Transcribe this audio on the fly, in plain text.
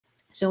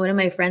So one of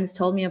my friends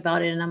told me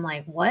about it and I'm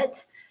like,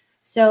 what?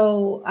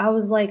 So I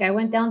was like, I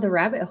went down the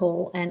rabbit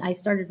hole and I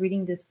started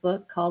reading this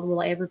book called Will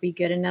I Ever Be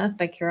Good Enough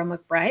by Carol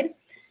McBride.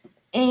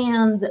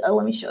 And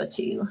let me show it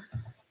to you.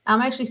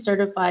 I'm actually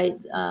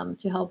certified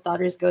to help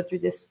daughters go through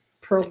this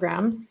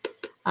program.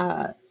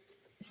 Uh,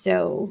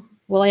 so,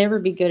 Will I Ever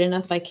Be Good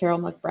Enough by Carol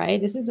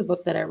McBride. This is a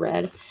book that I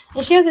read.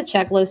 And she has a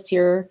checklist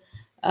here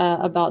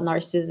about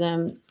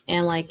narcissism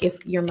and like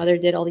if your mother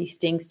did all these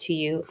things to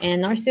you.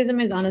 And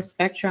narcissism is on a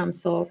spectrum.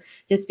 So,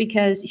 just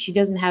because she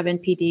doesn't have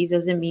NPDs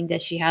doesn't mean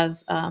that she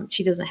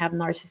doesn't have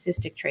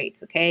narcissistic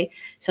traits. Okay.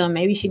 So,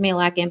 maybe she may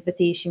lack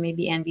empathy. She may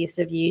be envious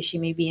of you. She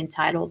may be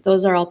entitled.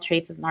 Those are all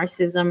traits of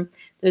narcissism.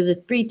 Those are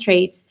 3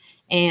 traits.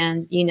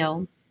 And,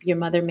 your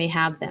mother may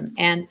have them.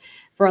 And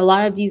for a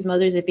lot of these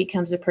mothers, it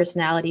becomes a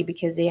personality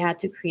because they had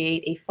to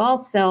create a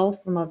false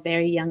self from a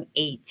very young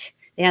age.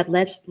 They had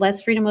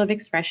less freedom of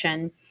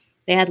expression.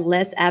 They had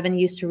less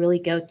avenues to really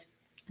go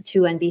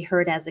to and be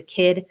heard as a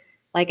kid.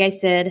 Like I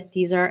said,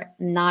 these are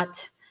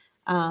not,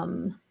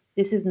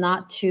 this is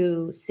not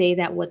to say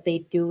that what they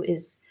do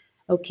is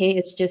okay.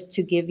 It's just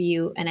to give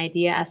you an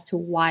idea as to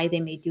why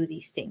they may do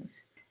these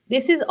things.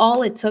 This is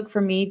all it took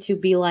for me to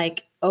be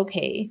like,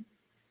 okay,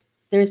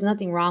 there's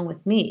nothing wrong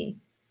with me,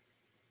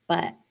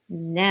 but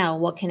now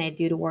what can I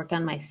do to work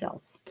on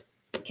myself?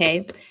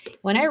 Okay.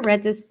 When I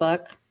read this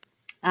book,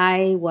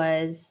 I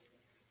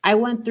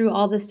went through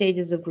all the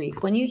stages of grief.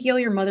 When you heal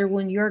your mother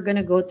wound, you're going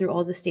to go through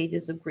all the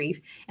stages of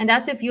grief. And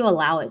that's if you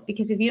allow it,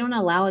 because if you don't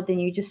allow it, then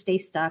you just stay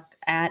stuck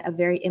at a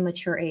very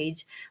immature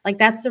age. Like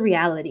that's the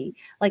reality.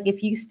 Like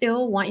if you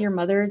still want your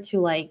mother to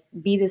like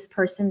be this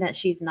person that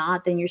she's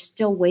not, then you're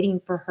still waiting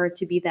for her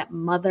to be that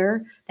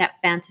mother, that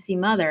fantasy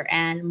mother.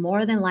 And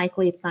more than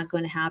likely it's not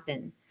going to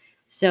happen.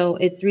 So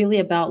it's really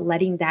about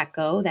letting that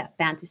go, that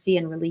fantasy,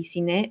 and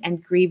releasing it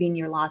and grieving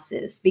your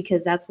losses,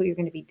 because that's what you're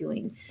going to be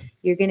doing.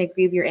 You're going to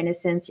grieve your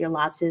innocence, your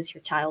losses,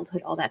 your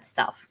childhood, all that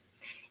stuff.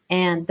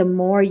 And the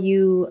more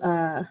you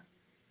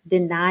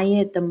deny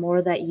it, the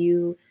more that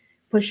you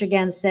push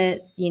against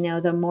it,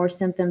 the more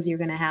symptoms you're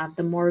going to have,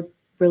 the more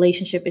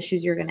relationship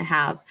issues you're going to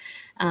have,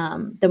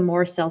 the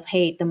more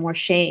self-hate, the more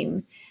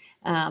shame,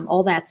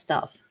 all that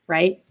stuff,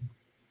 right?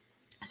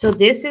 So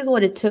this is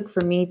what it took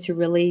for me to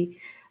really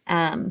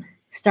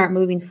start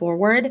moving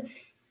forward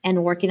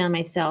and working on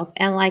myself.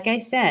 And like I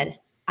said,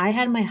 I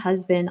had my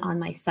husband on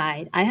my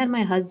side. I had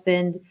my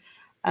husband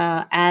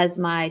as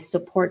my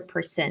support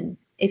person.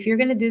 If you're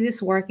going to do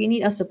this work, you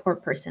need a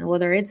support person,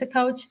 whether it's a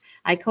coach.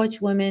 I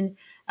coach women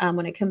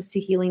when it comes to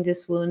healing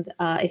this wound.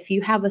 If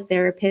you have a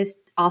therapist,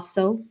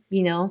 also,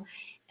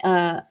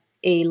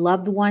 a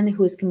loved one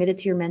who is committed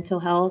to your mental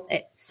health,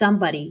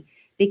 somebody,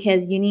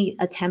 because you need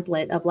a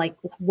template of like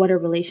what a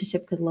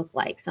relationship could look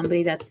like.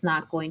 Somebody that's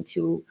not going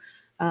to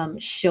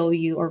show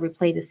you or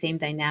replay the same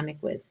dynamic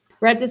with.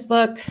 Read this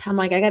book. I'm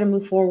like, I got to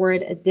move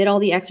forward. I did all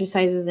the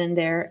exercises in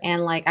there.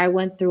 And like, I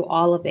went through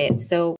all of it. So